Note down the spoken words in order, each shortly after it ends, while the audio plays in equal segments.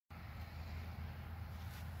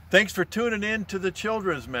Thanks for tuning in to the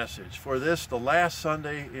children's message for this, the last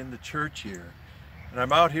Sunday in the church year. And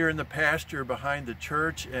I'm out here in the pasture behind the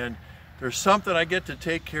church, and there's something I get to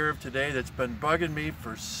take care of today that's been bugging me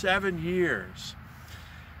for 7 years.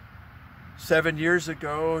 7 years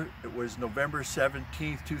ago, it was November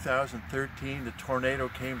 17th, 2013, the tornado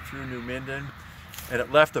came through New Minden, and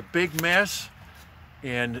it left a big mess,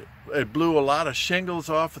 and it blew a lot of shingles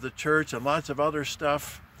off of the church and lots of other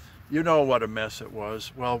stuff. You know what a mess it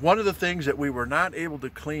was. Well, one of the things that we were not able to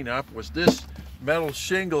clean up was this metal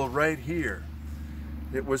shingle right here.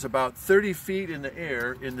 It was about 30 feet in the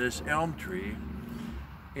air in this elm tree,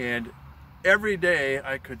 and every day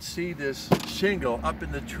I could see this shingle up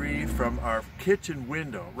in the tree from our kitchen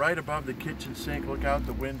window, right above the kitchen sink. Look out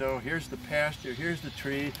the window. Here's the pasture, here's the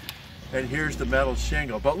tree, and here's the metal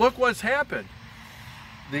shingle. But look what's happened.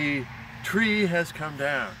 The tree has come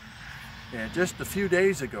down. And just a few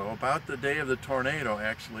days ago, about the day of the tornado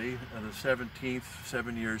actually, the 17th,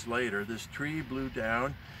 7 years later, this tree blew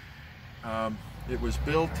down. It was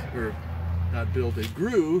built, or not built, it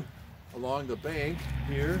grew along the bank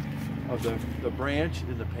here of the branch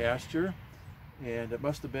in the pasture. And it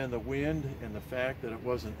must have been the wind and the fact that it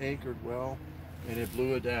wasn't anchored well, and it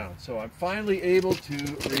blew it down. So I'm finally able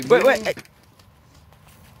to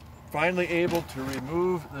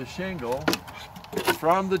remove the shingle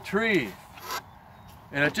from the tree.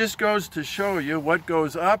 And it just goes to show you what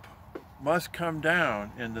goes up must come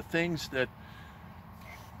down, and the things that,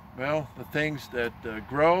 well, the things that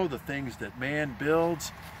grow, the things that man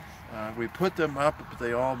builds, we put them up, but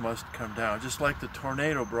they all must come down. Just like the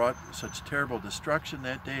tornado brought such terrible destruction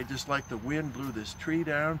that day, just like the wind blew this tree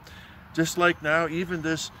down, just like now even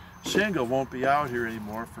this shingle won't be out here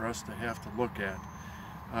anymore for us to have to look at.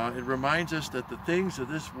 It reminds us that the things of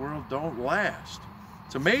this world don't last.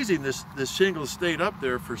 It's amazing this shingle stayed up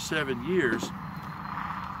there for 7 years,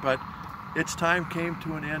 but its time came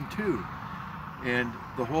to an end too. And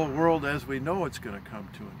the whole world as we know it's going to come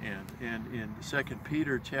to an end. And in 2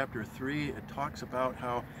 Peter chapter 3, it talks about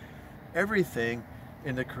how everything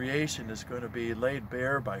in the creation is going to be laid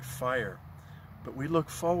bare by fire. But we look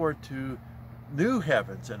forward to new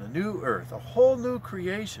heavens and a new earth, a whole new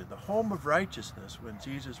creation, the home of righteousness when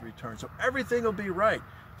Jesus returns. So everything will be right.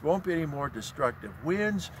 There won't be any more destructive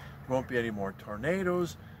winds, there won't be any more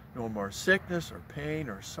tornadoes, no more sickness or pain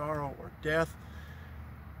or sorrow or death,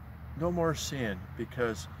 no more sin,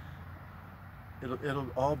 because it'll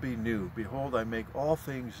all be new. Behold, I make all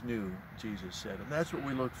things new, Jesus said. And that's what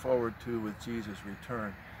we look forward to with Jesus'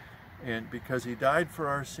 return. And because he died for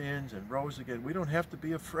our sins and rose again, we don't have to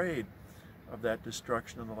be afraid of that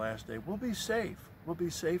destruction on the last day. We'll be safe. We'll be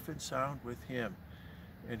safe and sound with him,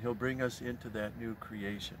 and he'll bring us into that new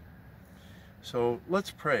creation. So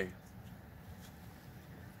let's pray.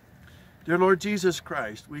 Dear Lord Jesus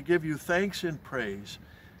Christ, we give you thanks and praise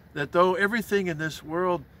that though everything in this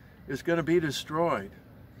world is going to be destroyed,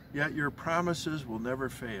 yet your promises will never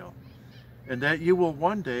fail, and that you will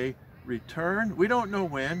one day return. We don't know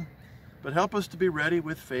when, but help us to be ready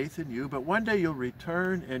with faith in you. But one day you'll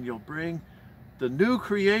return and you'll bring the new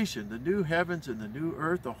creation, the new heavens and the new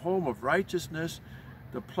earth, the home of righteousness,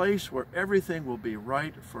 the place where everything will be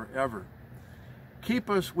right forever. Keep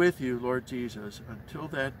us with you, Lord Jesus, until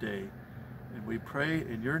that day. And we pray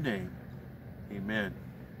in your name. Amen.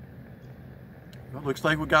 Well, it looks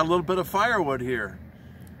like we got a little bit of firewood here.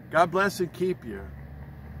 God bless and keep you.